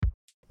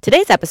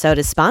Today's episode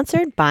is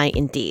sponsored by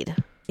Indeed.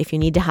 If you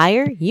need to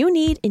hire, you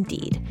need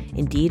Indeed.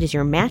 Indeed is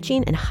your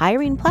matching and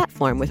hiring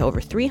platform with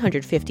over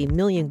 350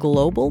 million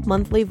global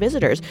monthly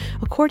visitors,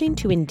 according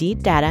to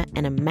Indeed data,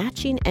 and a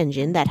matching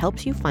engine that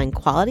helps you find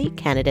quality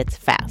candidates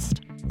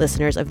fast.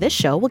 Listeners of this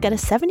show will get a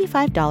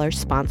 $75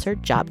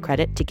 sponsored job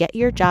credit to get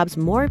your jobs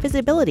more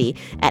visibility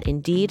at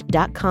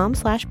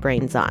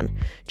Indeed.com/BrainsOn.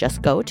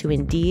 Just go to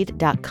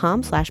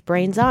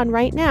Indeed.com/BrainsOn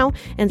right now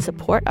and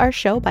support our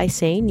show by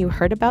saying you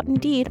heard about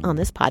Indeed on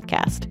this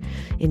podcast.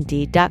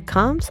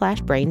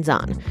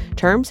 Indeed.com/BrainsOn.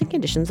 Terms and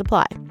conditions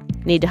apply.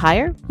 Need to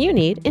hire? You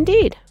need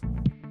Indeed.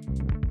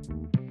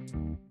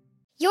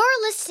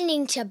 You're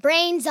listening to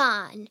Brains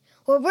On,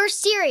 where we're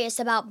serious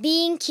about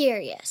being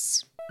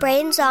curious.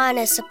 Brains On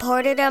is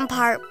supported in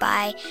part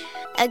by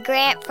a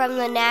grant from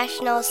the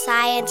National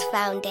Science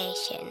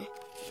Foundation.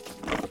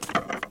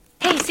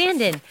 Hey,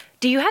 Sandin,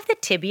 do you have the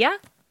tibia?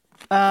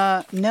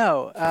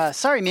 No.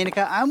 Sorry,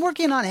 Menaka. I'm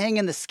working on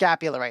hanging the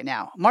scapula right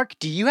now. Mark,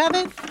 do you have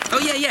it? Oh,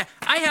 yeah.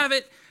 I have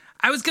it.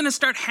 I was going to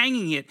start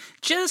hanging it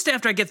just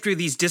after I get through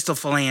these distal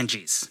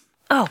phalanges.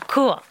 Oh,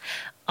 cool.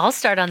 I'll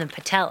start on the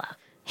patella.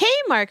 Hey,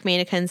 Mark,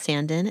 Menaka, and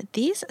Sandin.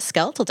 These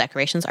skeletal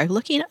decorations are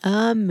looking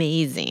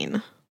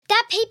amazing.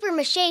 That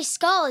papier-mâché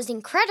skull is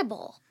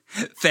incredible.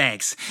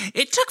 Thanks.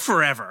 It took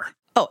forever.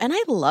 Oh, and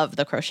I love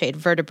the crocheted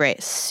vertebrae.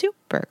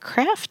 Super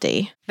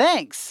crafty.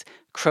 Thanks.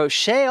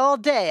 Crochet all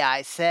day,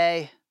 I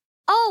say.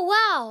 Oh,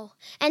 wow.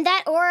 And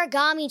that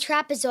origami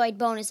trapezoid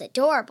bone is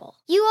adorable.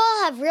 You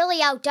all have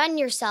really outdone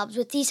yourselves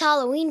with these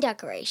Halloween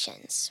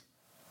decorations.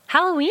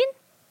 Halloween?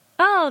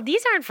 Oh,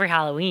 these aren't for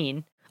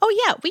Halloween. Oh,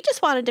 yeah. We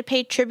just wanted to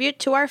pay tribute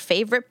to our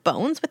favorite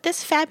bones with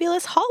this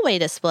fabulous hallway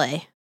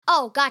display.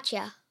 Oh,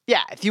 gotcha.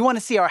 Yeah, if you want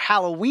to see our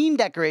Halloween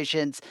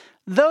decorations,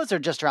 those are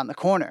just around the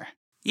corner.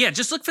 Yeah,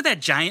 just look for that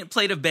giant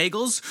plate of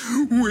bagels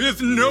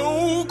with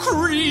no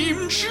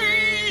cream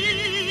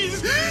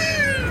cheese.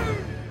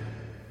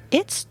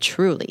 It's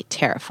truly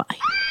terrifying.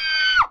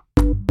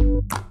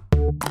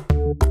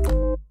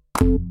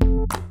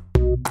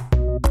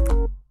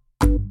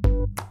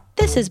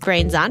 This is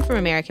Brains On from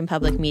American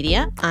Public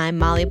Media. I'm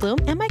Molly Bloom,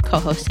 and my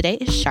co-host today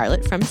is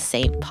Charlotte from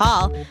St.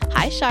 Paul.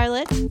 Hi,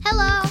 Charlotte.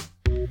 Hello.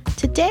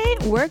 Today,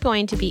 we're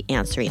going to be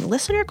answering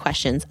listener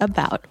questions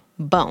about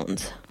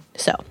bones.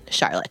 So,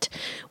 Charlotte,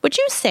 would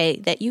you say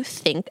that you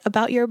think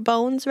about your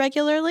bones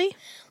regularly?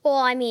 Well,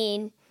 I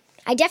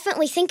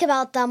definitely think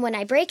about them when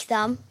I break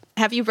them.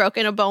 Have you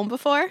broken a bone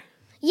before?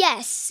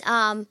 Yes,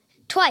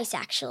 twice,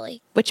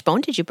 actually. Which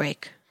bone did you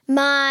break?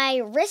 My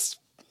wrist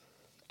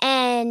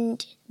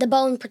and the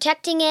bone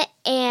protecting it,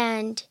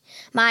 and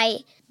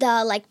the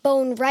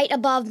bone right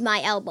above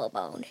my elbow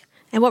bone.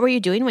 And what were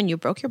you doing when you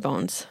broke your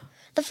bones?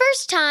 The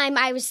first time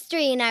I was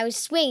 3 and I was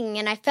swinging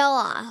and I fell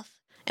off.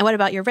 And what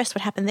about your wrist?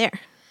 What happened there?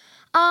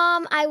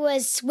 I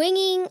was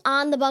swinging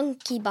on the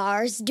monkey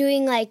bars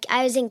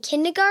I was in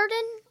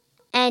kindergarten,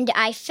 and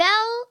I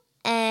fell,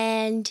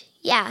 and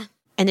yeah.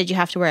 And did you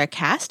have to wear a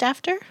cast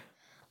after?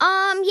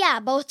 Yeah,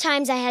 both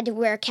times I had to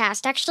wear a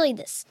cast. Actually,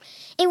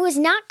 it was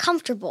not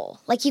comfortable.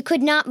 You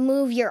could not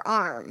move your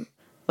arm.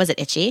 Was it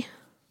itchy?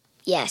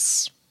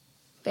 Yes,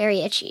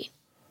 very itchy.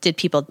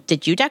 Did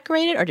you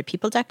decorate it, or did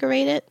people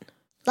decorate it?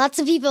 Lots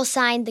of people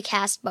signed the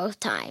cast both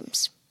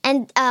times.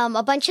 And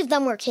a bunch of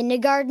them were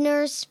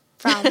kindergartners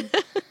from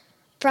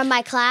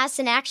my class.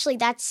 And actually,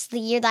 that's the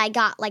year that I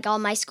got, all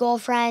my school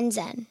friends.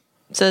 And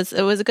so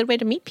it was a good way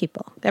to meet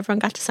people. Everyone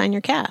got to sign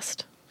your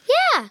cast.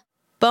 Yeah.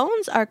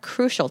 Bones are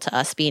crucial to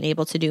us being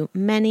able to do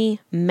many,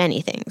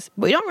 many things.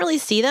 But we don't really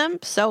see them,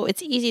 so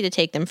it's easy to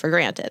take them for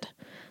granted.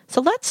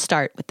 So let's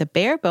start with the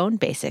bare bone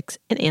basics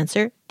and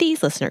answer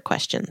these listener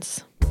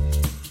questions.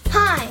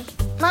 Hi,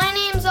 my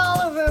name's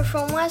Oliver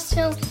from West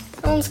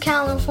Hills,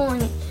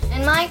 California,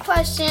 and my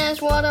question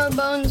is, what are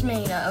bones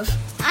made of?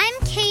 I'm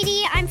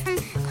Katie. I'm from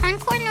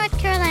Concord, North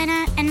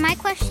Carolina, and my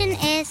question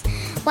is,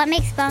 what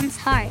makes bones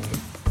hard?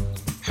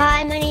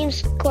 Hi, my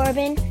name's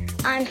Corbin.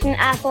 I'm from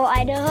Athol,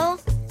 Idaho,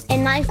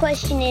 and my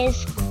question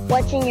is,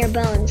 what's in your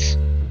bones?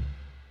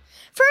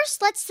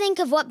 First, let's think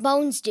of what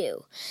bones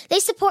do. They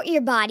support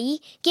your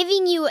body,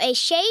 giving you a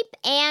shape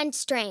and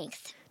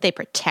strength. They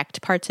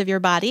protect parts of your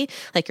body,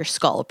 like your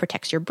skull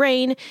protects your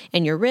brain,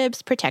 and your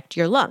ribs protect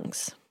your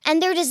lungs.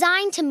 And they're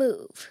designed to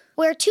move.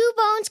 Where two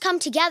bones come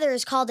together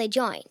is called a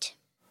joint.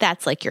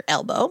 That's like your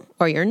elbow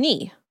or your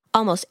knee.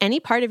 Almost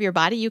any part of your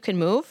body you can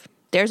move,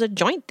 there's a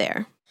joint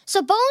there.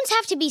 So bones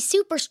have to be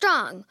super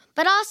strong,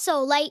 but also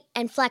light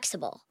and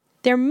flexible.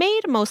 They're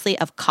made mostly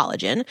of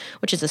collagen,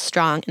 which is a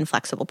strong and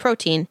flexible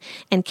protein,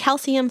 and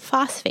calcium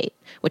phosphate,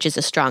 which is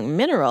a strong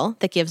mineral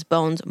that gives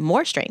bones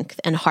more strength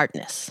and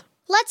hardness.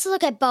 Let's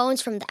look at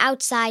bones from the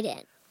outside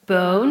in.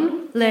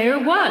 Bone, layer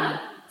 1.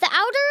 The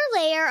outer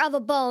layer of a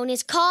bone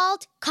is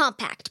called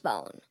compact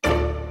bone.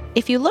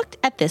 If you looked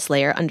at this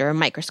layer under a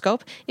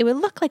microscope, it would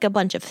look like a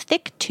bunch of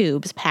thick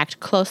tubes packed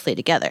closely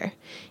together.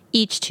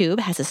 Each tube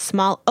has a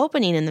small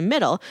opening in the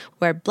middle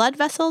where blood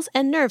vessels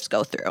and nerves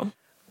go through.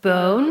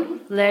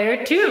 Bone,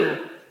 layer 2.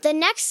 The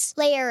next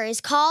layer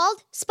is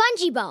called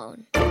spongy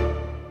bone.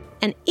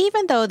 And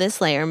even though this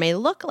layer may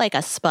look like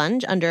a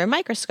sponge under a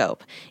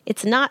microscope,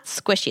 it's not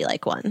squishy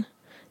like one.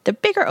 The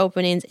bigger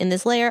openings in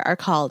this layer are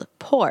called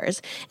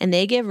pores, and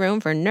they give room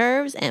for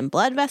nerves and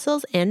blood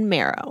vessels and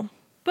marrow.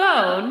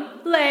 Bone,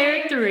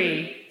 layer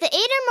 3. The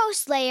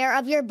innermost layer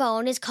of your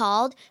bone is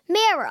called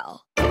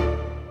marrow.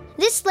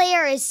 This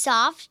layer is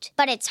soft,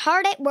 but it's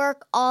hard at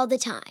work all the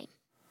time.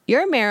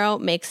 Your marrow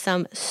makes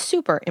some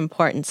super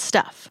important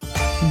stuff.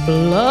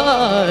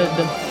 Blood.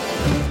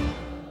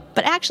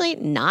 But actually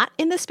not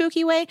in the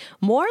spooky way,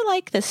 more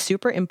like the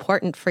super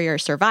important for your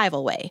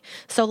survival way.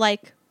 So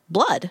like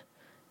blood.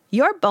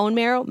 Your bone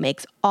marrow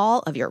makes all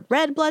of your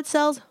red blood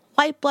cells,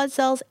 white blood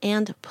cells,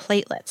 and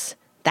platelets.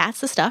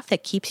 That's the stuff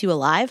that keeps you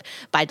alive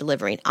by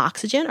delivering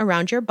oxygen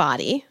around your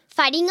body,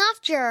 Fighting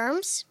off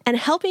germs, and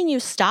helping you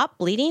stop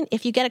bleeding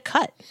if you get a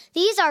cut.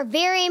 These are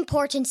very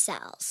important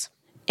cells.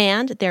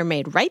 And they're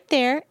made right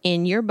there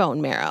in your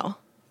bone marrow.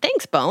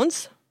 Thanks,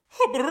 Bones.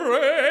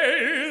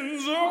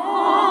 Brains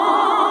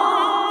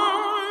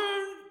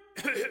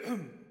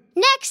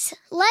Next,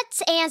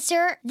 let's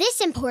answer this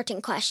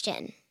important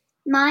question.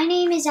 My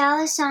name is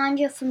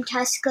Alessandra from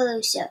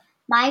Tuscaloosa.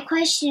 My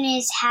question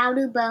is, how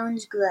do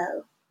bones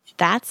grow?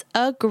 That's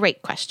a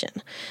great question.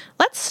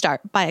 Let's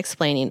start by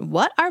explaining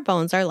what our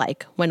bones are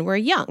like when we're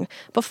young,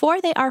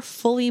 before they are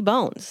fully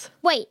bones.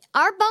 Wait,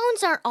 our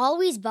bones aren't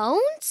always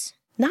bones?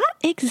 Not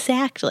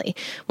exactly.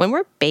 When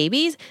we're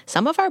babies,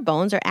 some of our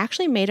bones are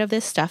actually made of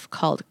this stuff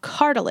called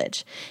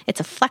cartilage. It's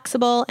a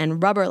flexible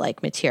and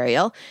rubber-like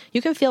material.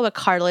 You can feel what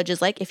cartilage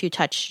is like if you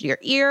touch your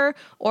ear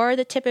or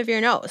the tip of your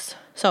nose.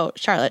 So,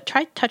 Charlotte,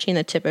 try touching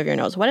the tip of your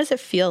nose. What does it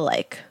feel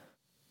like?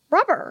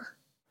 Rubber.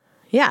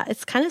 Yeah,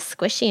 it's kind of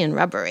squishy and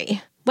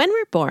rubbery. When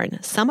we're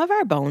born, some of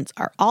our bones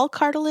are all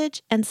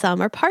cartilage and some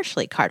are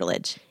partially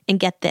cartilage. And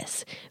get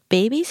this,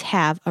 babies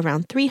have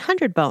around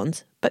 300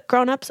 bones, but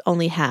grown-ups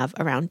only have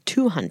around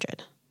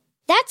 200.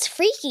 That's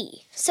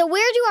freaky. So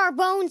where do our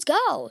bones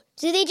go?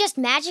 Do they just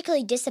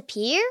magically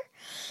disappear?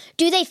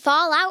 Do they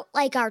fall out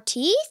like our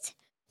teeth?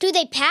 Do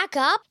they pack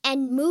up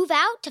and move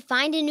out to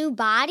find a new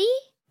body?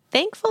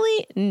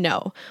 Thankfully,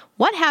 no.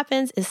 What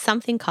happens is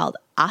something called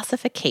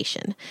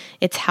ossification.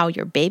 It's how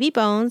your baby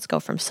bones go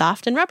from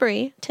soft and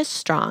rubbery to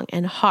strong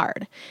and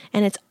hard.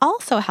 And it's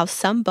also how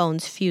some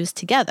bones fuse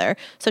together,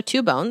 so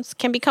two bones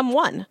can become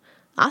one.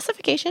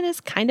 Ossification is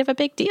kind of a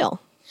big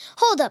deal.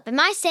 Hold up, am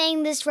I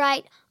saying this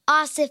right?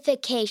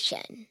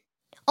 Ossification.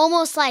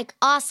 Almost like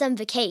awesome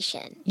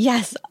vacation.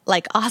 Yes,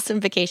 like awesome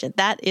vacation.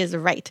 That is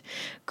right.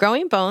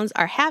 Growing bones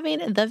are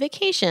having the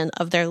vacation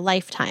of their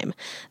lifetime.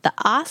 The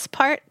os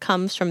part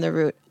comes from the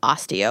root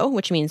osteo,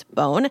 which means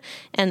bone,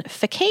 and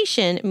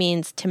fication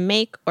means to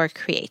make or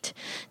create.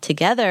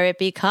 Together it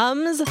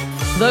becomes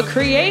the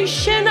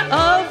creation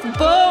of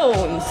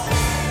bones.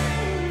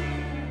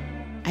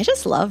 I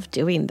just love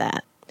doing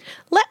that.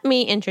 Let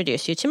me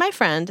introduce you to my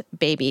friend,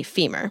 Baby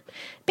Femur.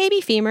 Baby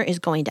Femur is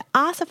going to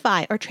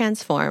ossify or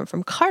transform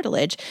from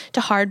cartilage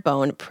to hard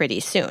bone pretty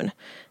soon.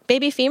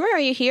 Baby Femur, are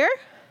you here?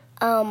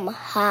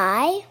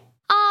 Hi?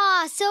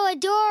 Aw, so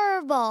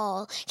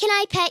adorable. Can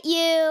I pet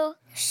you?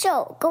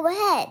 Sure, go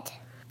ahead.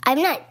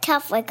 I'm not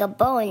tough like a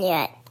bone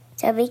yet,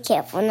 so be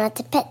careful not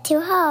to pet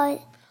too hard.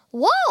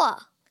 Whoa,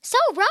 so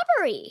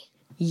rubbery.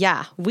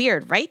 Yeah,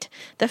 weird, right?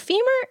 The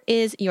femur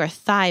is your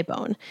thigh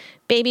bone.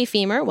 Baby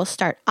femur will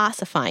start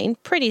ossifying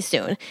pretty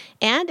soon,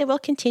 and it will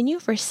continue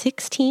for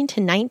 16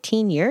 to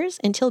 19 years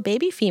until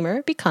baby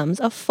femur becomes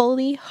a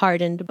fully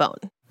hardened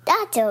bone.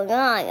 That's a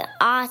long,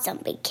 awesome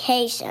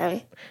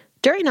vacation.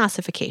 During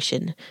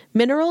ossification,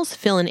 minerals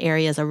fill in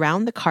areas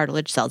around the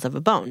cartilage cells of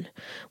a bone.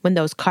 When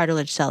those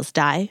cartilage cells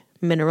die,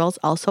 minerals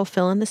also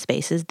fill in the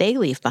spaces they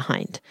leave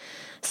behind.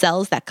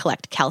 Cells that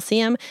collect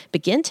calcium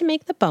begin to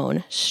make the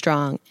bone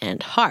strong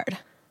and hard.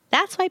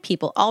 That's why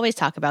people always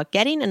talk about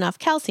getting enough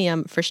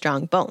calcium for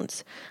strong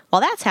bones.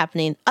 While that's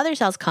happening, other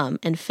cells come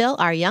and fill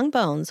our young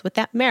bones with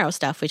that marrow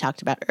stuff we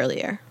talked about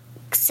earlier.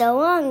 So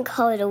long,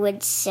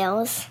 cartilage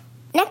cells.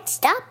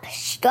 Next up,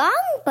 strong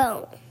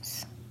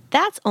bones.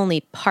 That's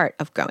only part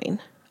of growing.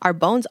 Our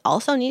bones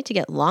also need to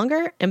get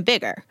longer and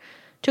bigger.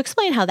 To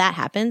explain how that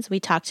happens, we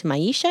talked to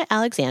Maisha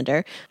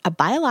Alexander, a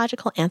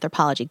biological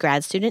anthropology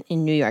grad student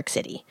in New York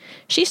City.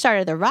 She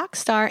started the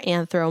Rockstar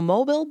Anthro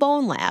Mobile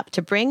Bone Lab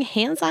to bring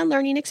hands-on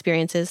learning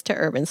experiences to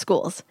urban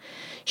schools.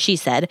 She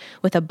said,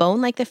 with a bone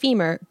like the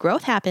femur,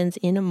 growth happens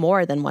in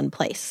more than one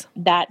place.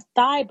 That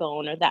thigh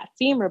bone or that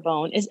femur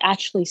bone is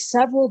actually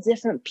several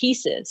different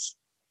pieces.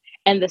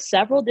 And the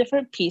several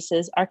different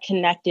pieces are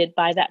connected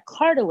by that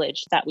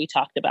cartilage that we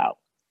talked about.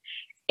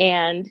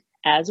 And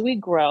as we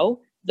grow,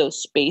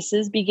 those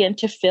spaces begin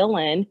to fill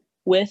in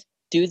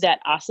do that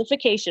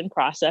ossification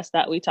process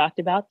that we talked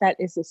about. That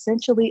is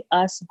essentially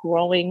us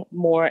growing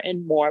more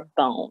and more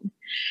bone.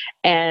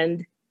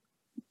 And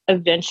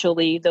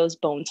eventually those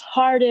bones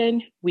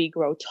harden, we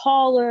grow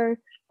taller,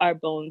 our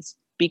bones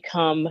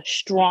become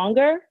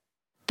stronger.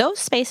 Those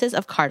spaces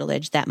of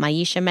cartilage that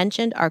Maisha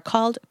mentioned are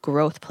called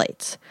growth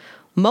plates.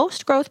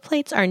 Most growth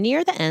plates are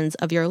near the ends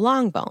of your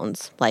long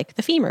bones, like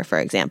the femur, for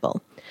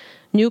example.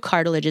 New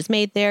cartilage is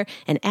made there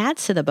and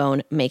adds to the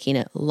bone, making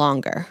it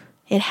longer.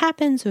 It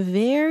happens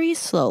very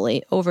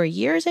slowly over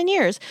years and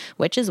years,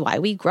 which is why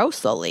we grow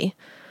slowly.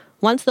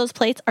 Once those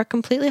plates are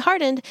completely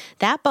hardened,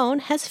 that bone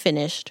has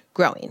finished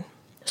growing.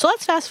 So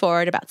let's fast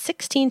forward about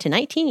 16 to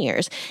 19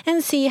 years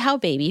and see how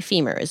baby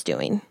femur is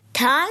doing.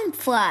 Time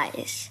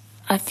flies.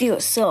 I feel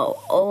so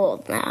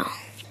old now.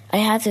 I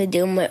have to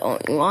do my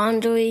own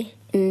laundry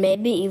and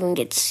maybe even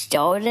get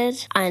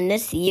started on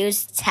this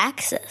year's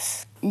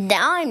taxes.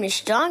 Now I'm the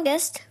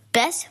strongest,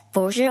 best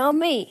version of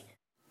me.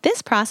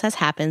 This process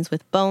happens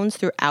with bones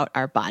throughout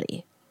our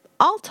body.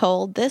 All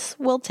told, this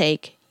will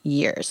take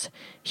years.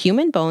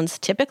 Human bones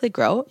typically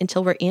grow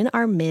until we're in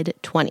our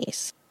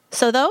mid-20s.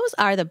 So those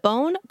are the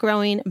bone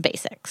growing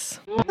basics.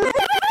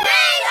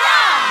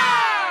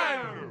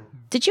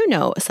 Did you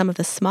know some of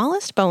the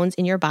smallest bones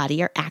in your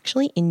body are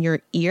actually in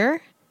your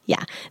ear?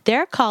 Yeah,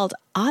 they're called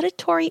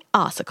auditory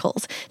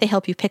ossicles. They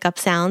help you pick up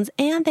sounds,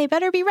 and they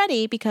better be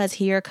ready because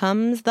here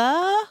comes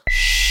the...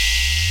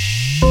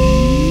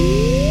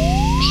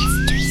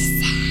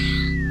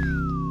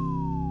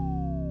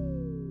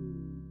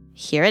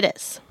 Here it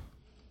is.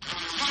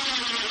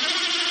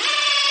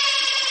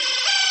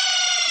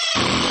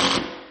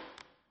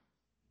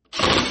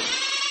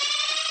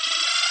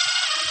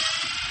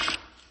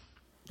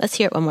 Let's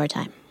hear it one more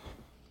time.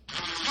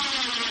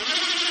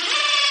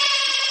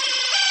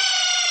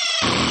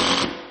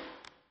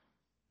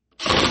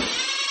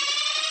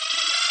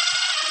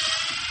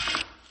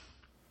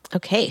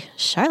 Okay,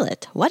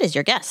 Charlotte, what is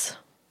your guess?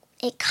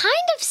 It kind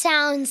of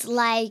sounds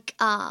like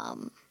a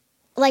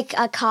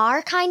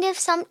car, kind of,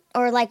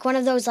 or like one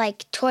of those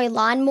like toy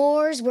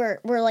lawnmowers where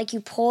like you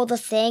pull the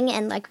thing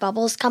and like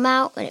bubbles come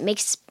out and it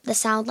makes the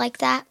sound like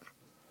that.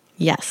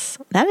 Yes,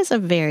 that is a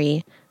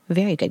very,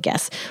 very good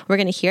guess. We're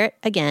going to hear it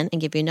again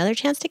and give you another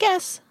chance to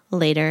guess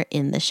later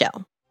in the show.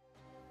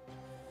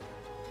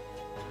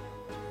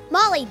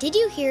 Molly, did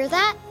you hear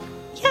that?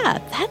 Yeah,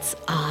 that's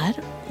odd.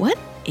 What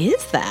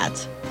is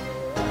that?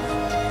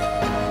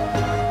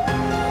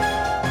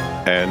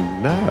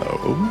 And now,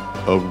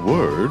 a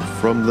word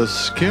from the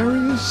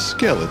scariest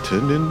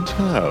skeleton in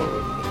town,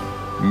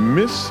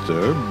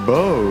 Mr.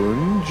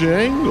 Bone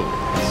Jangles.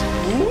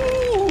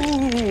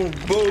 Ooh,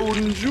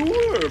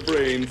 bonjour,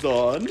 brains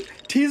on.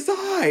 'Tis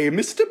I,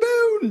 Mr.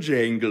 Bone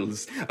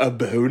Jangles, a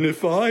bona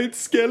fide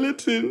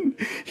skeleton,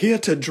 here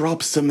to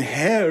drop some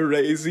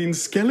hair-raising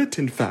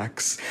skeleton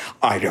facts.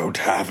 I don't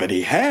have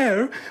any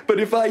hair, but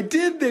if I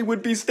did, they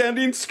would be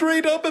standing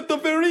straight up at the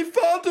very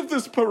front of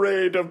this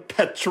parade of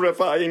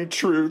petrifying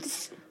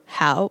truths.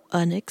 How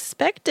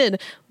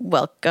unexpected.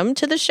 Welcome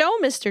to the show,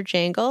 Mr.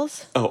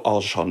 Jangles. Oh,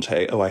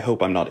 enchanté. Oh, I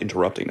hope I'm not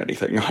interrupting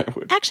anything.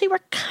 Actually, we're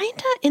kind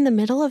of in the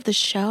middle of the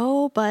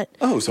show, but...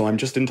 Oh, so I'm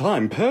just in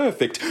time.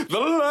 Perfect. The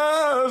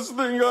last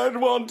thing I'd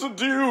want to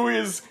do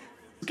is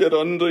get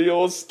under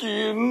your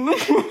skin.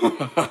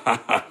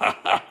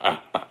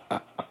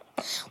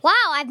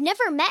 Wow, I've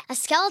never met a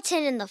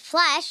skeleton in the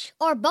flesh,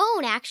 or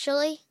bone,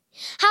 actually.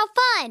 How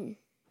fun!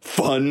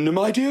 Fun,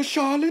 my dear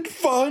Charlotte,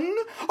 fun?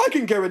 I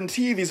can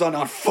guarantee these are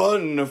not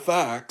fun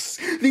facts.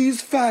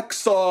 These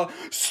facts are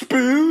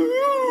spooky.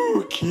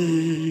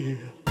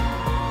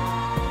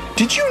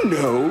 Did you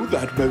know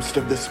that most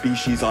of the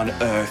species on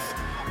Earth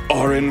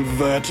are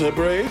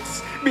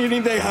invertebrates,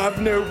 meaning they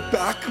have no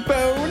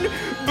backbone?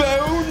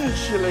 Bone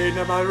chilling,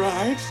 am I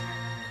right?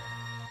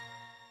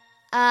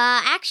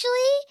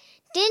 Actually,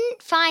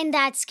 didn't find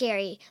that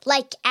scary,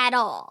 like at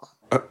all.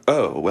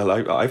 Well,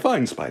 I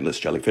find spineless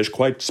jellyfish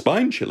quite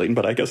spine-chilling,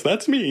 but I guess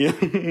that's me.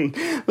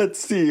 Let's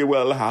see,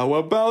 well, how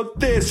about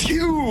this?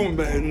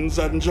 Humans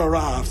and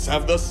giraffes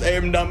have the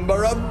same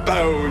number of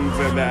bones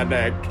in their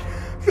neck.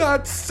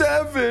 That's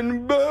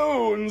 7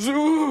 bones!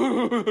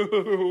 Ooh.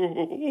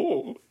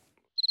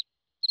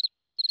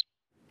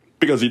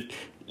 Because,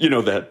 you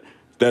know, their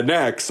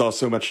necks are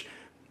so much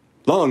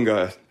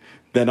longer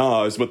than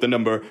ours, but the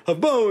number of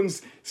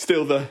bones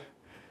still the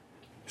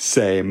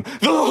same.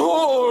 The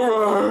horror!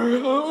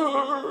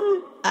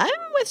 I'm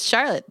with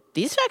Charlotte.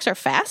 These facts are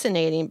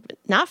fascinating, but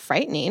not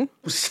frightening.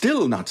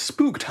 Still not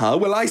spooked, huh?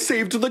 Well, I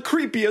saved the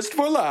creepiest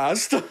for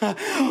last.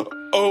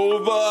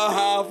 Over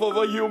half of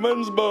a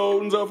human's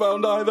bones are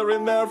found either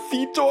in their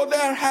feet or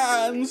their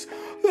hands.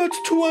 That's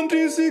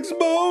 26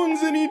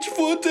 bones in each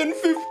foot and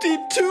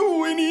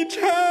 52 in each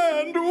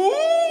hand. Ooh!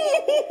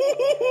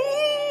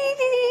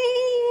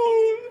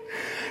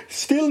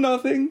 Still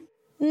nothing?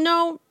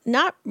 No,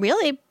 not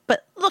really.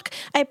 But look,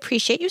 I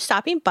appreciate you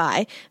stopping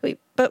by,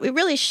 but we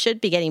really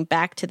should be getting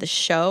back to the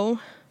show.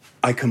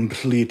 I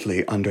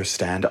completely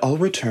understand. I'll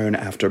return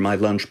after my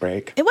lunch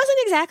break. It wasn't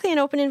exactly an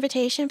open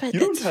invitation, but...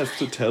 You don't have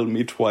to tell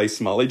me twice,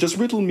 Molly. Just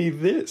riddle me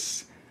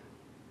this.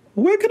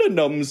 Where could a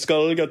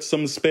numbskull get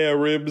some spare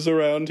ribs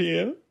around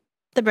here?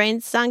 The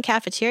Brains on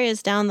Cafeteria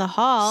is down the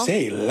hall.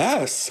 Say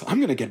less. I'm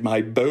going to get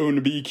my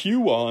bone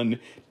BQ on.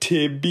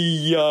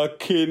 Tibia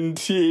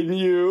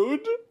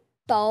continued.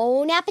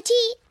 Bon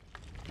appetit.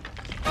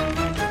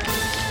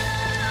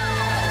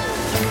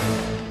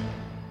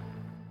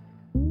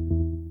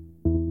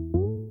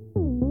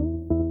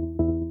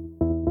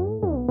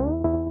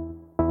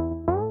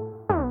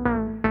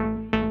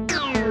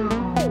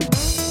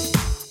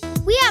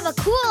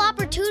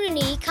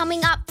 activity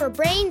coming up for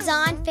Brains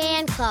On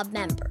fan club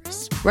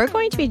members. We're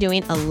going to be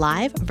doing a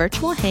live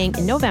virtual hang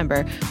in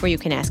November where you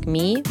can ask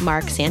me,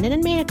 Mark, Sandin,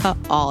 and Manika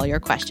all your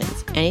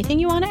questions. Anything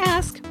you want to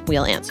ask,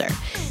 we'll answer.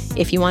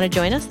 If you want to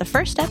join us, the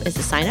first step is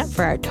to sign up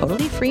for our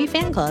totally free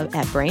fan club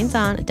at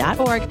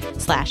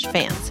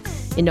brainson.org/fans.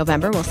 In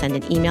November, we'll send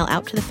an email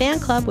out to the fan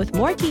club with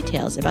more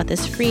details about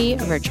this free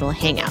virtual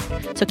hangout.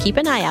 So keep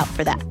an eye out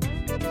for that.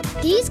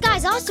 These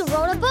guys also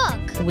wrote a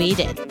book. We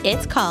did.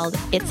 It's called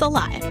It's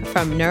Alive,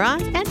 From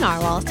Neurons and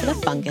Narwhals to the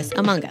Fungus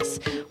Among Us.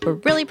 We're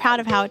really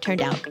proud of how it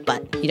turned out,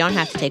 but you don't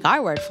have to take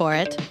our word for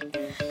it.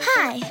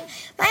 Hi,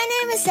 my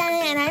name is Senna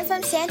and I'm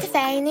from Santa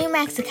Fe, New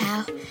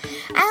Mexico.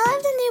 I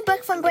love the new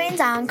book from Brains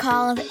On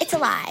called It's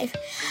Alive.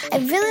 I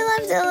really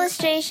love the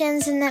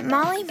illustrations and that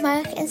Molly,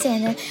 Mark, and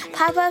Sandra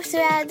pop up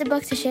throughout the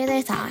book to share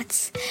their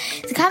thoughts.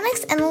 The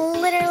comics and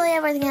literally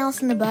everything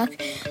else in the book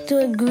do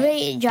a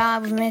great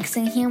job of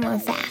mixing humor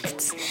with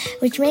facts,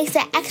 which makes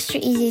it extra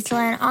easy to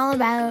learn all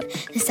about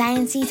the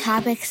sciencey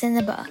topics in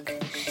the book.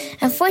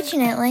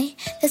 Unfortunately,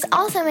 this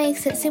also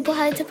makes it super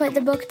hard to put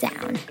the book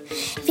down.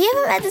 If you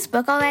haven't read this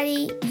book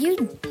already,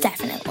 you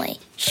definitely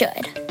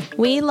should.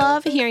 We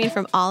love hearing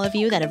from all of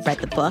you that have read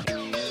the book.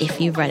 If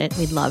you've read it,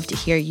 we'd love to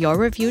hear your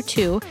review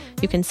too.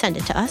 You can send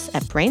it to us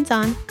at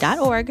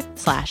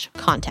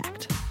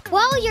brainson.org/contact.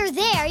 While you're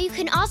there, you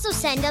can also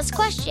send us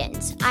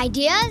questions,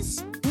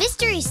 ideas,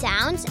 mystery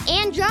sounds,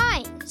 and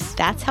drawings.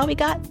 That's how we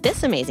got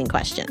this amazing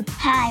question.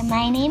 Hi,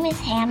 my name is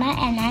Hannah,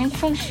 and I'm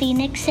from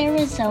Phoenix,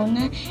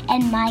 Arizona,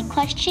 and my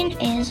question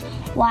is,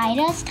 why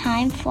does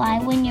time fly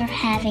when you're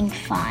having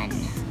fun?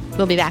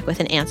 We'll be back with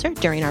an answer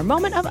during our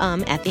moment of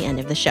at the end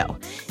of the show.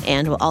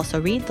 And we'll also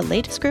read the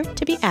latest group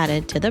to be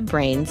added to the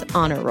Brains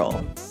Honor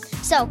Roll.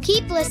 So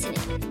keep listening.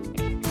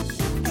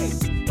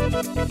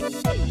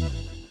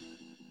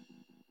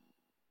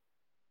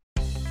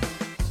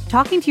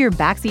 Talking to your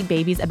backseat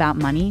babies about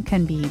money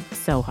can be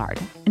so hard.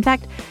 In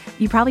fact,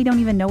 you probably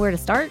don't even know where to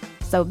start.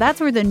 So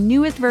that's where the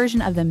newest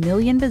version of the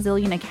Million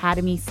Bazillion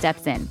Academy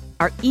steps in,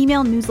 our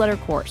email newsletter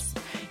course.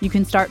 You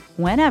can start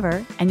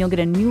whenever, and you'll get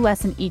a new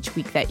lesson each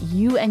week that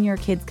you and your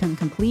kids can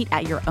complete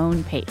at your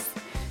own pace.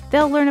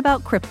 They'll learn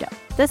about crypto,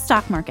 the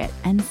stock market,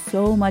 and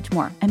so much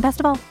more. And best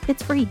of all,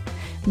 it's free.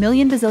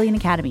 Million Bazillion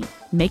Academy,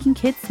 making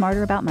kids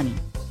smarter about money.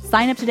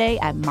 Sign up today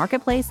at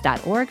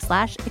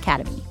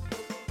marketplace.org/academy.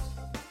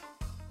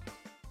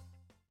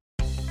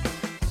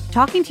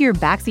 Talking to your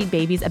backseat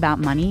babies about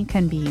money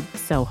can be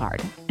so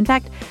hard. In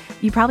fact,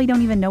 you probably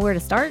don't even know where to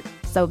start.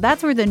 So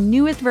that's where the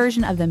newest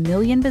version of the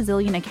Million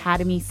Bazillion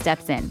Academy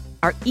steps in,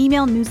 our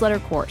email newsletter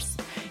course.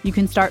 You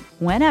can start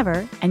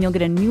whenever, and you'll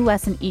get a new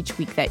lesson each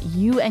week that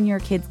you and your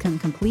kids can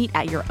complete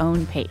at your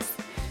own pace.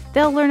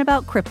 They'll learn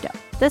about crypto,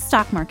 the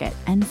stock market,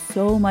 and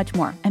so much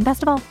more. And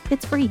best of all,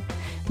 it's free.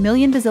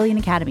 Million Bazillion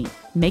Academy,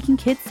 making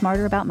kids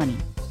smarter about money.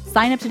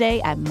 Sign up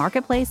today at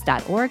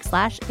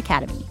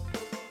marketplace.org/academy.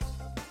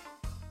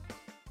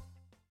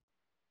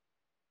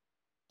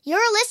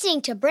 You're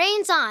listening to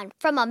Brains On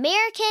from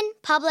American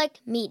Public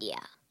Media.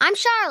 I'm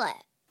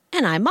Charlotte.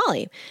 And I'm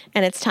Molly.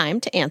 And it's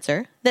time to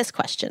answer this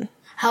question.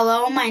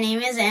 Hello, my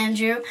name is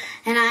Andrew,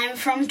 and I'm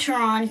from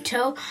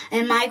Toronto.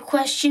 And my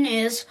question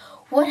is,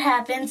 what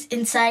happens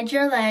inside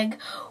your leg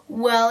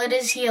while it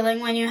is healing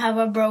when you have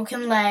a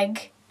broken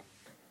leg?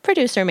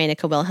 Producer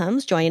Manika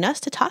Wilhelms joining us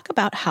to talk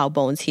about how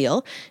bones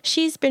heal.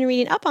 She's been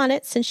reading up on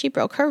it since she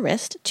broke her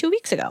wrist 2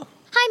 weeks ago.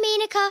 Hi,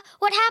 Manika.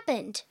 What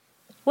happened?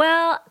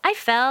 Well, I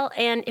fell,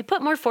 and it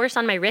put more force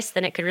on my wrist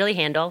than it could really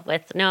handle,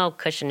 with no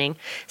cushioning.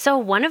 So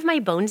one of my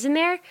bones in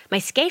there, my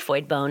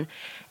scaphoid bone,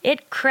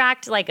 it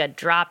cracked like a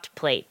dropped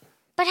plate.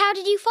 But how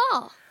did you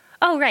fall?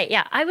 Oh, right,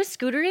 yeah. I was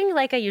scootering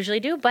like I usually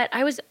do, but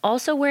I was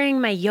also wearing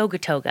my yoga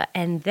toga,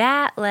 and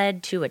that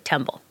led to a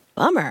tumble.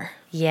 Bummer.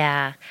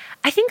 Yeah.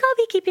 I think I'll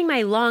be keeping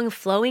my long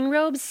flowing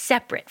robes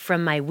separate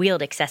from my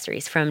wheeled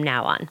accessories from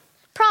now on.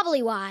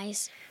 Probably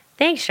wise.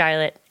 Thanks,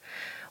 Charlotte.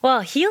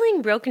 Well,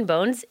 healing broken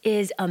bones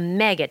is a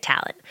mega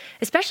talent,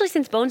 especially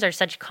since bones are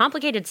such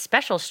complicated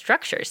special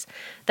structures.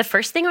 The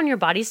first thing on your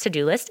body's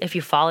to-do list if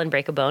you fall and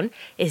break a bone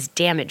is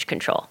damage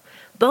control.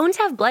 Bones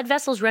have blood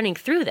vessels running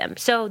through them,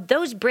 so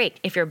those break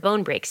if your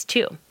bone breaks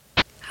too.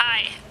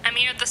 Hi, I'm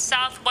here at the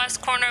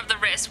southwest corner of the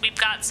wrist. We've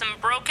got some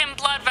broken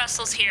blood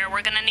vessels here.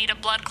 We're going to need a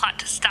blood clot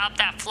to stop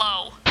that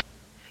flow.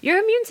 Your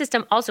immune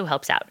system also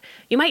helps out.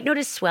 You might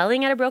notice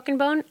swelling at a broken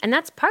bone, and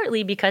that's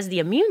partly because the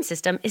immune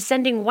system is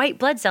sending white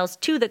blood cells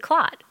to the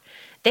clot.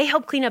 They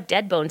help clean up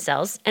dead bone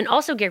cells and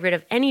also get rid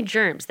of any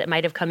germs that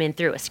might have come in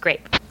through a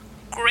scrape.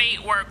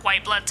 Great work,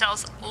 white blood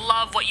cells.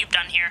 Love what you've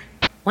done here.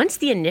 Once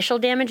the initial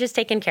damage is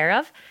taken care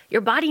of,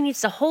 your body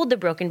needs to hold the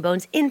broken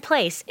bones in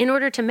place in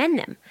order to mend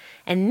them.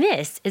 And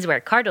this is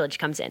where cartilage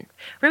comes in.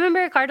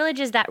 Remember,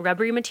 cartilage is that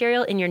rubbery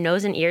material in your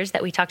nose and ears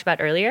that we talked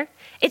about earlier?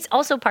 It's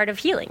also part of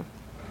healing.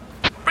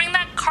 Bring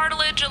that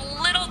cartilage a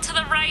little to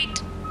the right,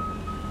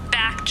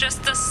 back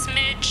just a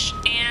smidge,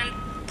 and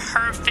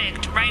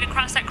perfect. Right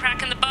across that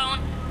crack in the bone.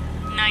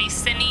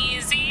 Nice and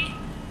easy.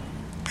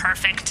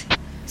 Perfect.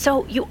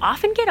 So you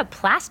often get a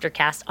plaster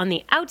cast on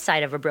the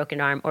outside of a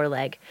broken arm or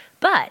leg,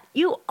 but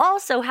you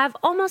also have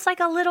almost like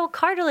a little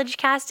cartilage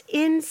cast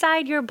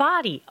inside your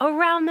body,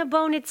 around the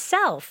bone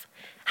itself.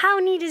 How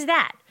neat is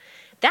that?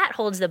 That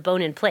holds the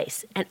bone in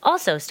place and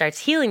also starts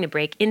healing the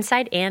break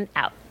inside and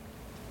out.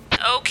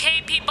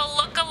 Okay, people,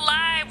 look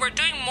alive. We're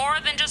doing more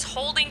than just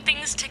holding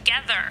things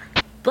together.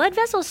 Blood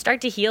vessels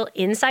start to heal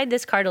inside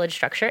this cartilage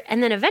structure,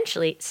 and then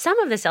eventually, some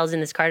of the cells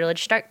in this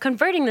cartilage start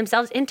converting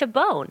themselves into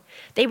bone.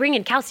 They bring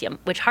in calcium,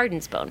 which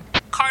hardens bone.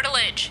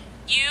 Cartilage.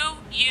 You,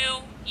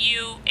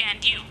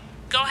 and you.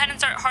 Go ahead and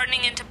start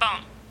hardening into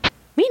bone.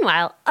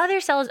 Meanwhile, other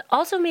cells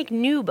also make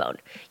new bone.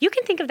 You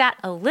can think of that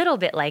a little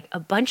bit like a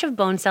bunch of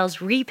bone cells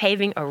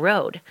repaving a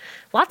road.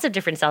 Lots of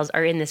different cells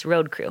are in this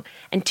road crew,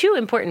 and two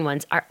important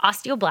ones are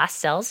osteoblast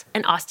cells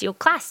and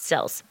osteoclast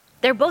cells.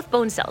 They're both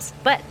bone cells,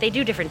 but they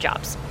do different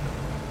jobs.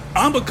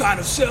 I'm a kind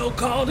of cell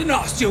called an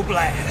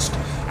osteoblast.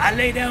 I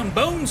lay down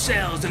bone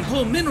cells and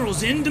pull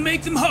minerals in to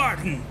make them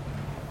harden.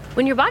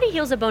 When your body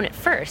heals a bone at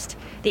first,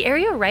 the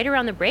area right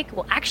around the break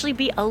will actually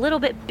be a little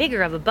bit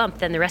bigger of a bump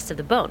than the rest of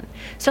the bone.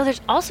 So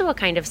there's also a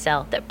kind of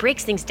cell that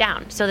breaks things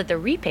down so that the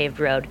repaved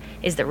road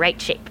is the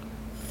right shape.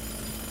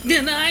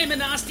 Then I'm an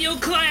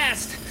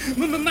osteoclast.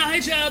 My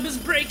job is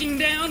breaking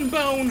down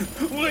bone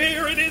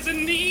where it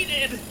isn't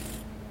needed.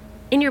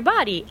 In your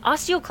body,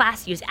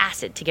 osteoclasts use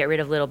acid to get rid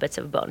of little bits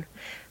of bone.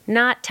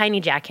 Not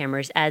tiny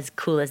jackhammers, as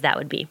cool as that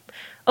would be.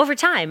 Over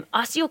time,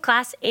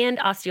 osteoclasts and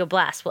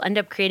osteoblasts will end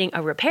up creating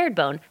a repaired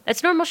bone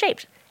that's normal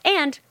shaped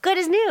and good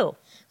as new.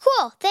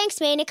 Cool. Thanks,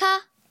 Manika.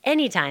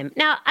 Anytime.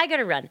 Now, I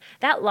gotta run.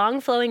 That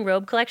long flowing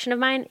robe collection of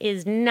mine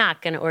is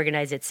not gonna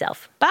organize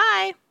itself.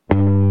 Bye.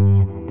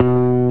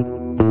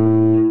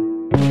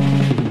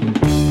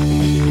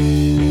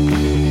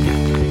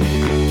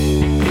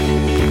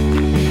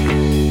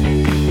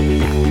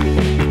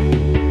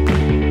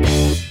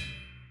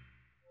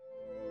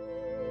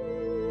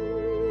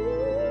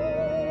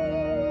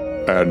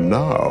 And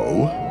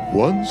now,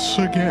 once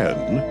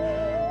again,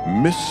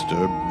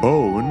 Mr.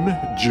 Bone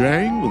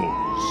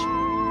Jangles.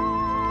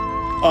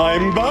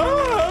 I'm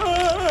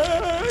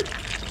back!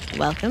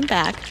 Welcome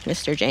back,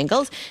 Mr.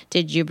 Jangles.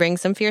 Did you bring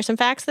some fearsome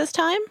facts this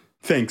time?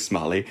 Thanks,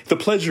 Molly. The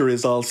pleasure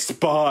is all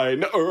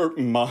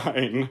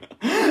mine.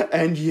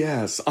 And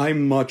yes,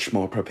 I'm much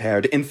more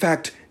prepared. In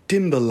fact,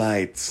 dim the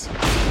lights.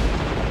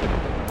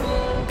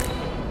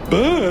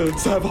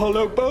 Birds have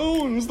hollow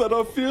bones that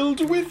are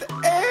filled with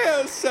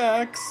air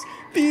sacs.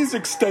 These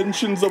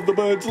extensions of the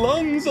bird's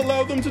lungs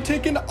allow them to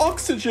take in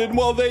oxygen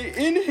while they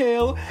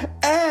inhale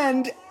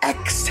and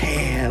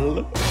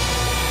exhale.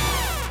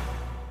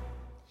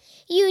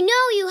 You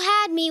know you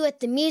had me with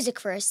the music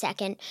for a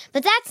second,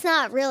 but that's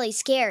not really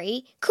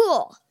scary.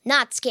 Cool,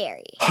 not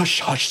scary. Hush,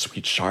 hush,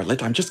 sweet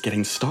Charlotte. I'm just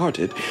getting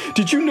started.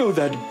 Did you know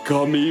that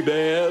gummy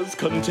bears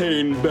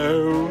contain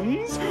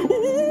bones?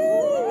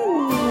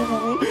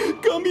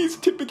 Gummies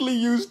typically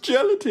use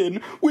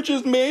gelatin, which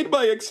is made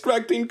by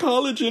extracting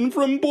collagen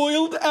from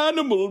boiled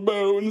animal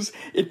bones.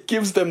 It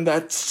gives them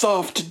that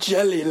soft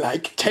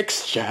jelly-like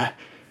texture.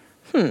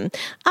 I'd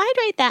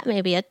rate that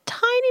maybe a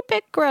tiny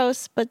bit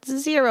gross, but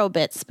 0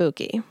 bit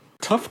spooky.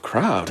 Tough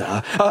crowd,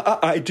 huh?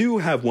 I do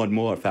have one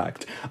more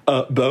fact.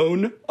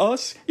 Bone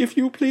us, if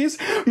you please.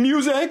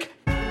 Music!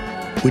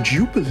 Would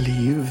you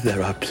believe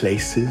there are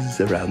places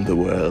around the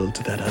world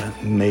that are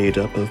made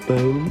up of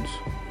bones?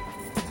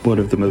 One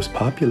of the most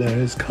popular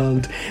is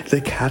called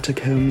the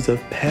Catacombs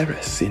of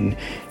Paris in,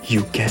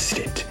 you guessed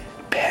it,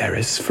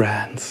 Paris,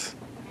 France.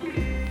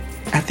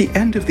 At the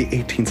end of the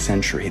 18th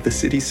century, the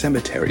city's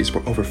cemeteries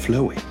were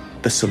overflowing.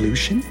 The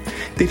solution?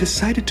 They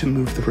decided to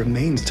move the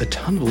remains to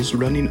tunnels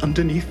running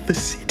underneath the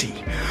city.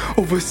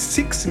 Over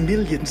 6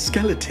 million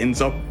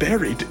skeletons are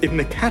buried in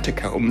the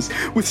catacombs,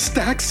 with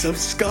stacks of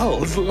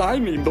skulls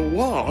lining the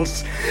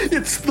walls.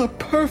 It's the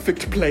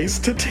perfect place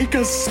to take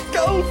a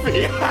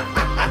skulfie.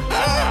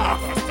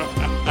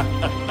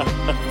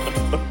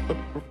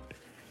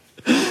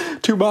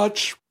 Too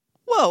much?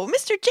 Whoa,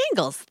 Mr.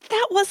 Jangles,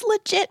 that was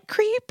legit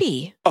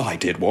creepy. Oh, I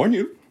did warn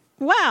you.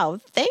 Wow,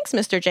 thanks,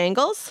 Mr.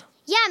 Jangles.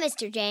 Yeah,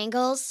 Mr.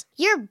 Jangles.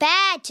 You're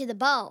bad to the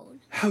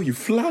bone. How you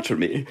flatter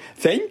me.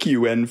 Thank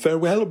you and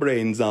farewell,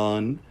 Brains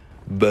On.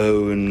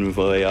 Bon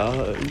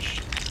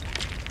voyage.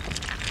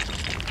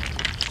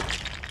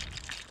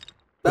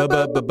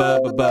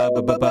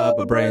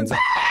 Brains.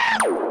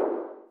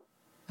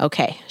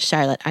 Okay,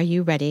 Charlotte, are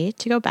you ready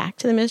to go back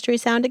to the mystery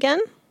sound again?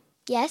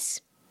 Yes.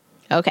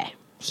 Okay,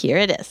 here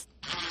it is.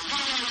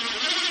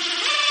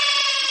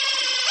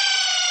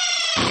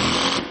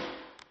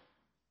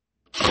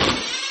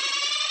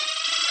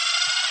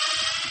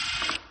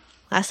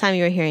 Last time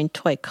you were hearing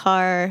toy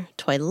car,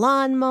 toy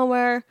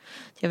lawnmower. Do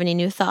you have any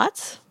new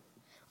thoughts?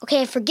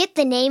 Okay, I forget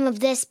the name of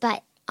this,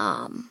 but,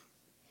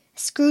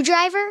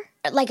 screwdriver?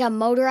 Like a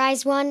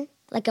motorized one?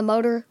 Like a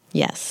motor?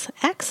 Yes,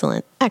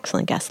 excellent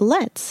guess.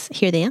 Let's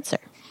hear the answer.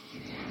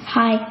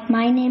 Hi,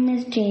 my name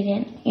is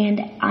Jaden,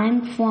 and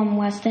I'm from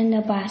Western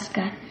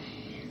Nebraska.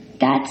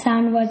 That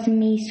sound was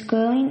me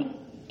screwing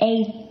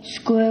a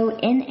screw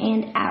in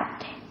and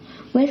out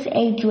with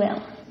a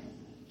drill.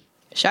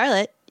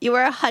 Charlotte, you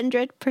were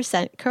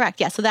 100% correct.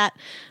 Yeah, so that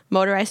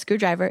motorized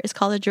screwdriver is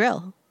called a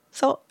drill.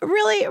 So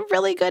really,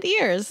 really good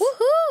ears.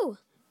 Woohoo!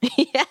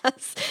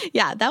 Yes.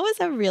 Yeah, that was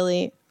a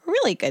really,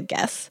 really good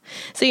guess.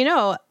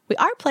 So, we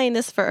are playing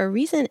this for a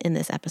reason in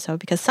this episode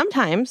because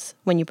sometimes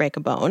when you break a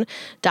bone,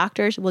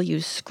 doctors will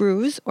use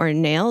screws or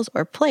nails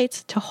or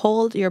plates to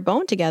hold your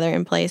bone together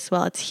in place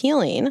while it's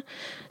healing.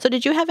 So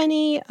did you have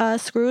any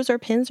screws or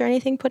pins or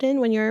anything put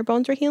in when your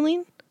bones were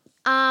healing?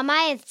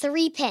 I had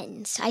 3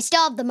 pins. I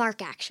still have the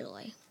mark,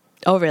 actually.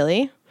 Oh,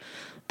 really?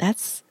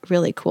 That's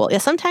really cool. Yeah,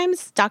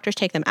 sometimes doctors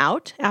take them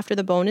out after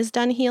the bone is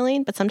done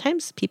healing, but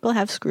sometimes people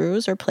have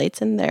screws or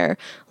plates in their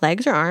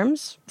legs or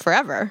arms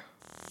forever.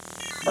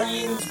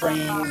 Brains.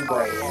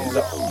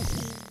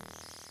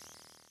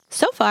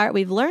 So far,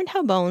 we've learned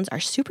how bones are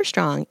super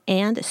strong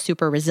and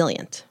super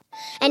resilient.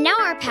 And now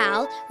our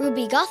pal,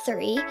 Ruby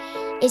Guthrie,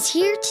 is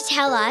here to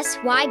tell us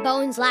why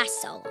bones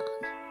last so long.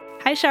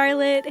 Hi,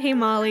 Charlotte. Hey,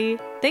 Molly.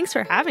 Thanks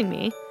for having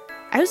me.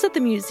 I was at the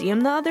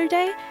museum the other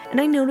day,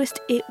 and I noticed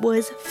it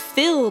was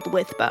filled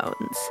with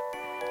bones.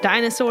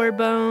 Dinosaur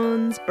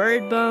bones,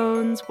 bird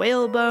bones,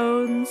 whale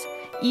bones,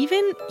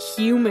 even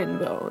human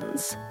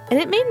bones. And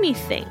it made me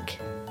think,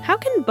 how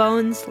can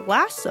bones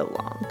last so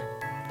long?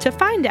 To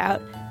find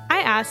out, I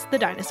asked the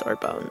dinosaur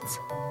bones.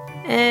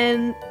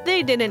 And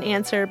they didn't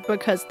answer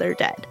because they're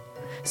dead.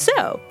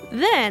 So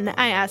then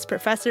I asked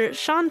Professor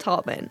Sean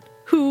Tallman,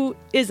 who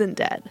isn't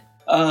dead.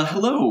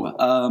 Hello,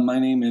 my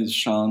name is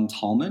Sean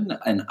Tallman,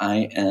 and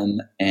I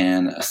am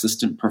an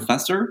assistant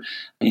professor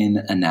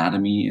in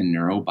anatomy and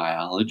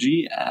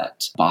neurobiology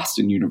at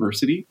Boston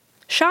University.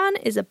 Sean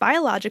is a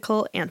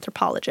biological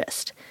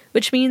anthropologist,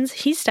 which means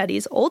he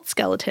studies old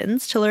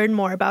skeletons to learn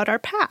more about our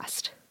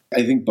past.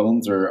 I think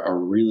bones are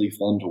really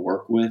fun to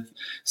work with.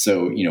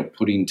 So,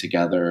 putting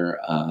together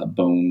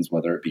bones,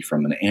 whether it be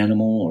from an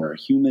animal or a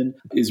human,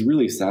 is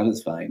really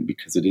satisfying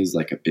because it is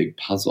like a big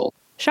puzzle.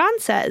 Sean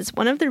says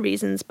one of the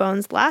reasons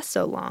bones last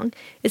so long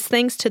is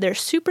thanks to their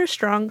super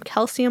strong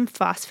calcium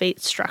phosphate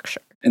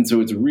structure. And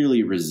so it's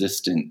really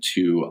resistant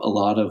to a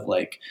lot of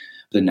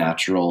the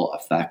natural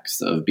effects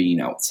of being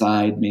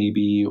outside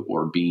maybe,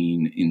 or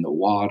being in the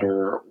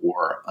water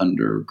or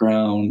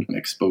underground,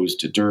 exposed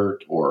to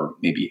dirt, or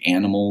maybe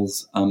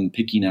animals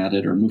picking at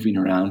it or moving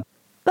around.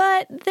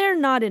 But they're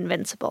not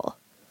invincible.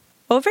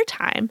 Over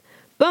time,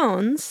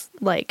 bones,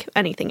 like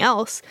anything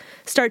else,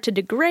 start to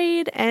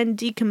degrade and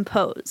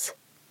decompose.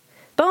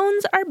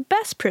 Bones are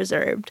best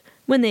preserved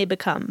when they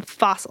become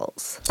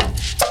fossils.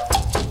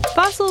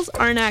 Fossils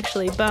aren't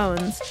actually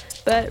bones,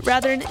 but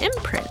rather an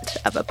imprint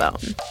of a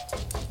bone.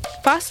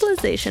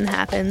 Fossilization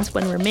happens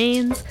when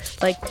remains,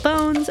 like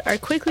bones, are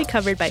quickly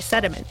covered by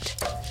sediment.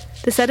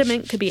 The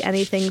sediment could be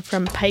anything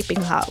from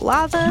piping hot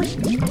lava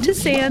to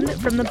sand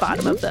from the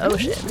bottom of the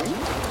ocean.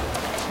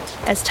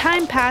 As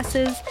time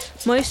passes,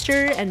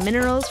 moisture and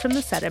minerals from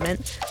the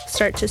sediment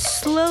start to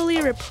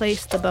slowly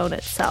replace the bone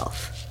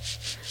itself.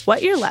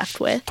 What you're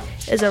left with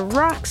is a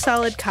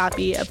rock-solid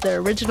copy of the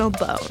original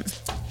bone.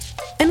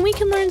 And we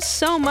can learn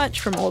so much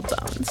from old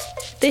bones.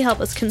 They help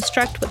us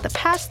construct what the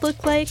past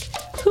looked like,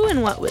 who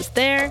and what was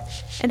there,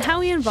 and how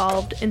we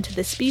evolved into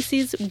the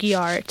species we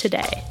are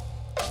today.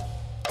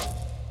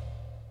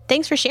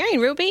 Thanks for sharing,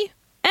 Ruby.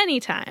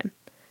 Anytime.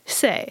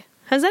 Say,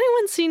 has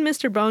anyone seen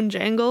Mr. Bone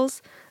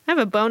Jangles? I have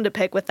a bone to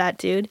pick with that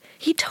dude.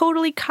 He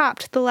totally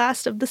copped the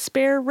last of the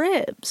spare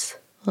ribs.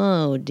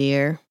 Oh,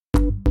 dear.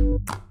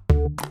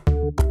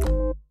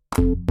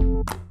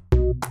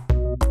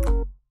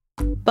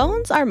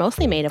 Bones are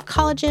mostly made of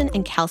collagen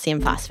and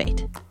calcium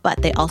phosphate,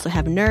 but they also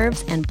have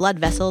nerves and blood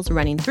vessels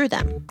running through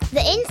them.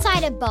 The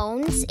inside of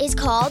bones is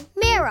called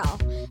marrow,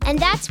 and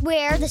that's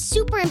where the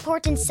super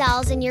important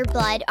cells in your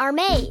blood are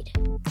made.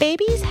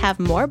 Babies have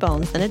more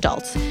bones than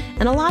adults,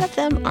 and a lot of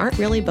them aren't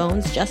really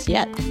bones just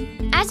yet.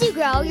 As you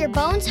grow, your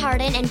bones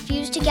harden and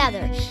fuse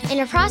together in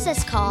a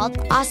process called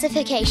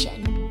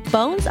ossification.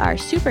 Bones are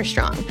super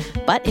strong,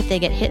 but if they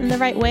get hit in the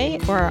right way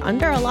or are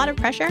under a lot of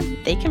pressure,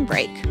 they can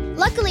break.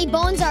 Luckily,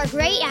 bones are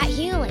great at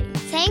healing,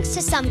 thanks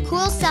to some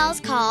cool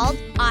cells called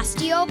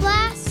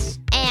osteoblasts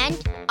and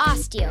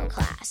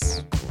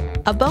osteoclasts.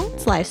 A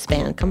bone's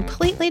lifespan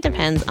completely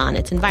depends on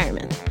its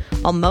environment.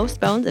 While most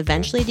bones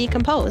eventually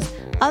decompose,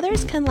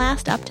 others can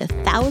last up to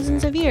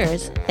thousands of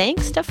years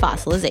thanks to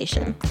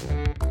fossilization.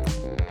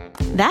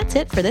 That's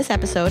it for this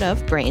episode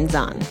of Brains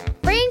On.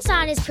 Brains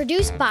On is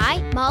produced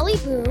by Molly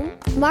Boom,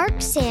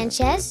 Mark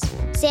Sanchez,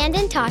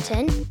 Sandon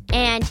Totten,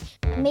 and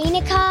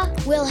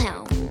Menaka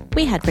Wilhelm.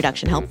 We had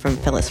production help from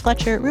Phyllis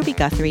Fletcher, Ruby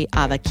Guthrie,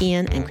 Ava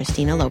Kian, and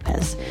Christina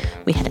Lopez.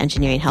 We had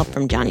engineering help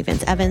from Johnny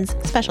Vince Evans.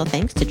 Special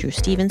thanks to Drew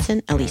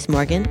Stevenson, Elise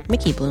Morgan,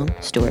 Mickey Bloom,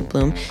 Stuart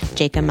Bloom,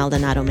 Jacob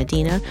Maldonado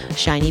Medina,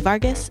 Shiny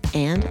Vargas,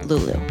 and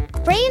Lulu.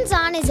 Brains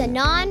On is a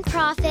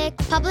non-profit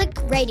public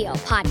radio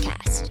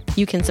podcast.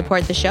 You can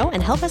support the show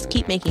and help us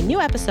keep making new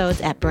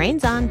episodes at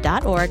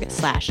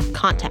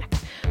brainson.org/contact.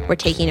 We're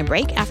taking a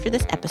break after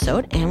this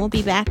episode, and we'll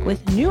be back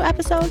with new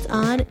episodes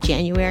on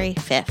January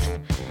 5th.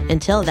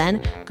 Until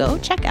then, go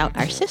check out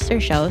our sister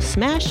show,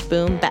 Smash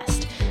Boom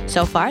Best.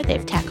 So far,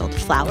 they've tackled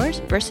flowers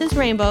versus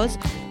rainbows,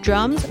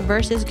 drums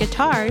versus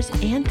guitars,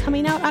 and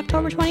coming out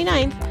October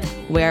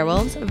 29th,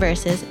 werewolves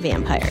versus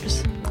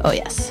vampires. Oh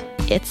yes,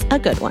 it's a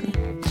good one.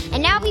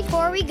 And now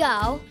before we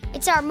go,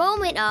 it's our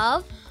moment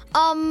of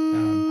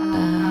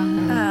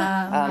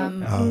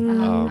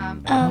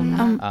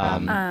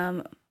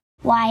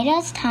Why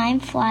does time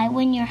fly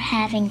when you're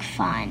having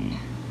fun?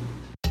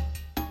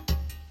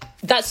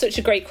 That's such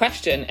a great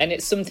question, and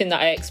it's something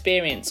that I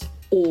experience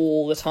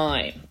all the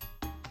time.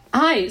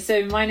 Hi,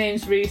 so my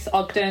name's Ruth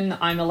Ogden.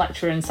 I'm a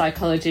lecturer in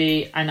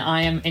psychology, and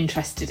I am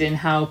interested in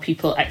how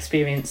people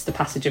experience the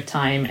passage of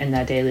time in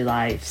their daily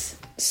lives.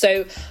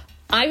 So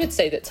I would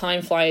say that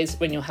time flies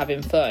when you're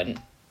having fun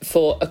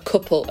for a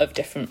couple of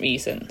different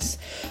reasons.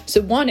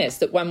 So one is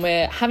that when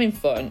we're having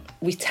fun,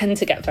 we tend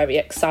to get very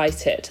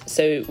excited.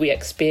 So we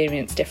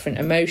experience different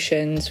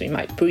emotions. We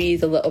might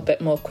breathe a little bit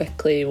more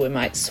quickly. We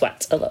might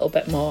sweat a little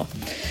bit more.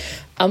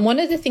 And one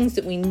of the things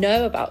that we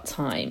know about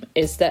time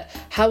is that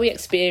how we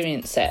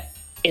experience it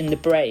in the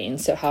brain,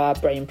 so how our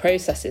brain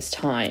processes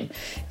time,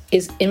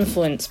 is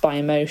influenced by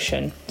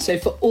emotion. So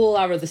for all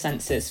our other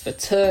senses, for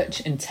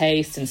touch and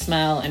taste and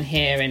smell and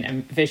hearing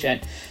and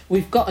vision,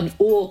 we've got an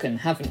organ,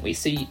 haven't we?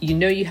 So you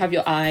know you have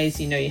your eyes,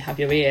 you know you have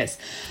your ears.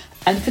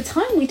 And for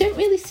time, we don't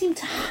really seem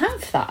to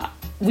have that.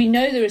 We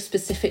know there are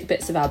specific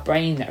bits of our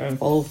brain that are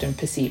involved in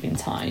perceiving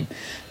time.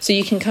 So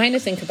you can kind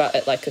of think about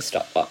it like a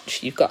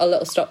stopwatch. You've got a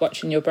little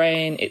stopwatch in your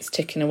brain, it's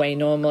ticking away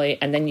normally,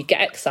 and then you get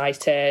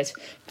excited,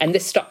 and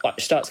this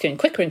stopwatch starts going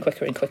quicker and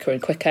quicker and quicker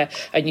and quicker,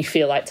 and you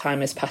feel like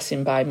time is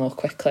passing by more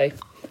quickly.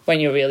 When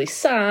you're really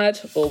sad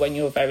or when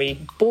you're very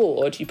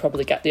bored, you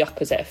probably get the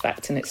opposite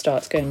effect and it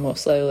starts going more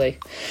slowly.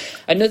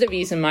 Another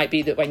reason might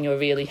be that when you're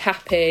really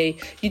happy,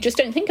 you just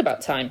don't think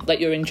about time. Like,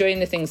 you're enjoying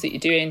the things that you're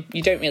doing,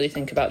 you don't really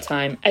think about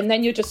time, and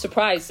then you're just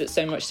surprised that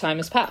so much time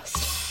has passed.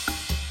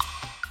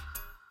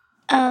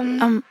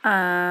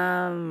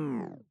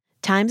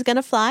 Time's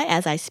gonna fly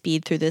as I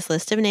speed through this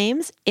list of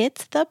names.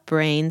 It's the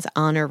Brains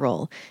Honor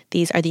Roll.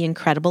 These are the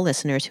incredible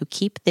listeners who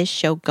keep this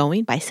show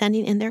going by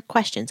sending in their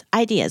questions,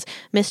 ideas,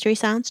 mystery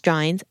sounds,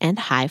 drawings, and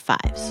high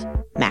fives.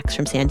 Max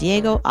from San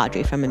Diego,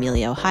 Audrey from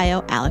Amelia,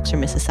 Ohio, Alex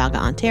from Mississauga,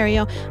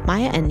 Ontario,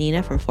 Maya and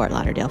Nina from Fort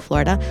Lauderdale,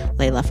 Florida,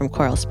 Layla from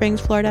Coral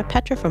Springs, Florida,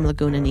 Petra from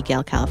Laguna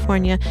Niguel,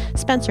 California,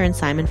 Spencer and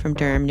Simon from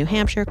Durham, New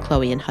Hampshire,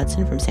 Chloe and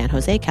Hudson from San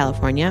Jose,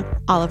 California,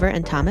 Oliver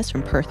and Thomas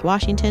from Perth,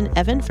 Washington,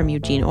 Evan from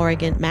Eugene,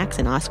 Oregon, Max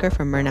and Oscar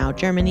from Murnau,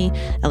 Germany,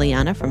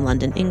 Eliana from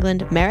London,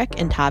 England, Merrick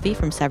and Tavi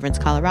from Severance,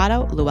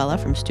 Colorado, Luella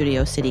from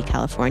Studio City,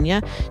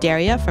 California,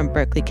 Daria from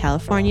Berkeley,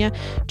 California,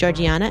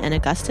 Georgiana and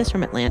Augustus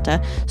from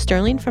Atlanta,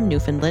 Sterling from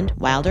Newfoundland,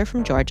 Wilder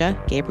from Georgia,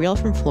 Gabriel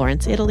from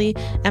Florence, Italy,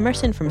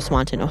 Emerson from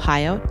Swanton,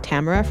 Ohio,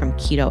 Tamara from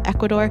Quito,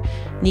 Ecuador,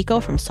 Nico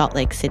from Salt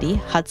Lake City,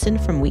 Hudson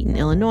from Wheaton,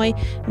 Illinois,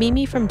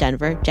 Mimi from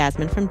Denver,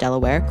 Jasmine from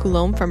Delaware,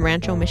 Coulombe from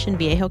Rancho Mission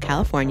Viejo,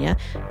 California,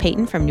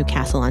 Peyton from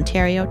Newcastle,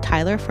 Ontario,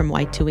 Tyler from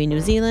Waitui, New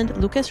Zealand,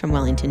 Lucas from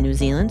Wellington, New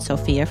Zealand,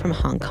 Sophia from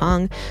Hong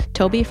Kong,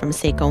 Toby from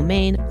Saco,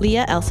 Maine,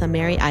 Leah, Elsa,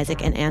 Mary,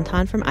 Isaac, and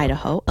Anton from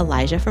Idaho,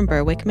 Elijah from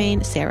Berwick,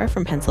 Maine, Sarah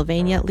from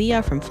Pennsylvania,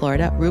 Leah from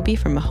Florida, Ruby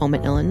from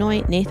Mahomet,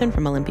 Illinois, Nathan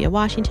from Olympia,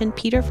 Washington,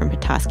 Peter from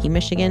Petoskey,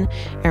 Michigan,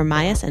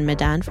 Ermias and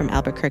Medan from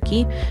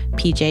Albuquerque,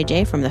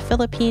 PJJ from the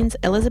Philippines,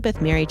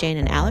 Elizabeth, Mary Jane,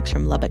 and Alex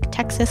from Lubbock,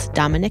 Texas,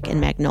 Dominic and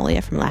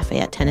Magnolia from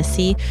Lafayette,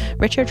 Tennessee,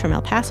 Richard from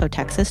El Paso,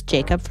 Texas,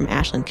 Jacob from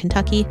Ashland,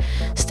 Kentucky,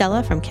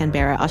 Stella from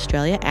Canberra,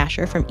 Australia,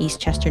 Asher from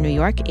Eastchester, New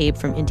York, Abe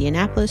from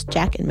Indianapolis,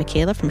 Jack and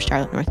Michaela from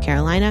Charlotte, North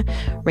Carolina,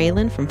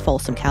 Raylan from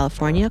Folsom,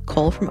 California,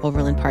 Cole from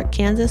Overland Park,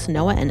 Kansas,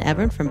 Noah and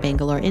Evan from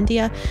Bangalore,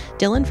 India,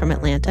 Dylan from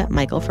Atlanta,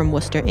 Michael from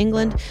Worcester,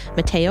 England,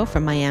 Mateo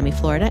from Miami,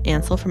 Florida,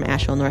 Ansel from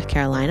Asheville, North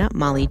Carolina,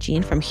 Molly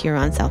Jean from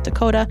Huron, South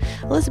Dakota,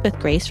 Elizabeth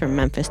Grace from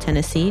Memphis,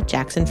 Tennessee,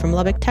 Jackson from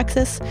Lubbock,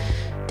 Texas,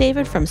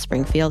 David from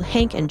Springfield,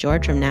 Hank and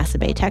George from Nassau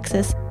Bay,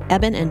 Texas,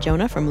 Eben and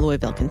Jonah from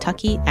Louisville,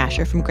 Kentucky,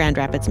 Asher from Grand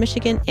Rapids,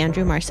 Michigan,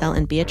 Andrew, Marcel,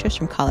 and Beatrice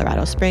from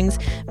Colorado Springs,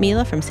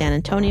 Mila from San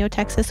Antonio,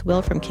 Texas,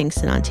 Will from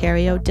Kingston,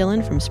 Ontario,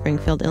 Dylan from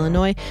Springfield,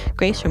 Illinois,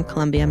 Grace from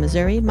Columbia,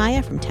 Missouri,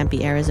 Maya from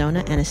Tempe,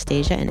 Arizona,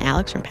 Anastasia and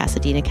Alex from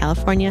Pasadena,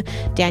 California,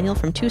 Daniel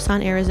from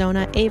Tucson,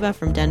 Arizona, Ava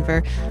from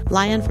Denver,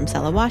 Lion from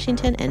Sella,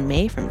 Washington, and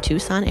May from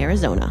Tucson,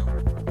 Arizona.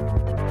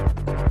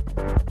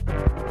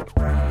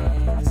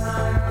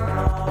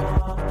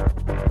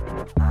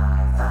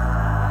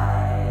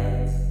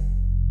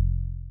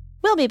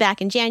 We'll be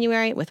back in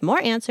January with more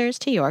answers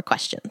to your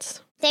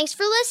questions. Thanks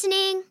for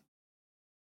listening.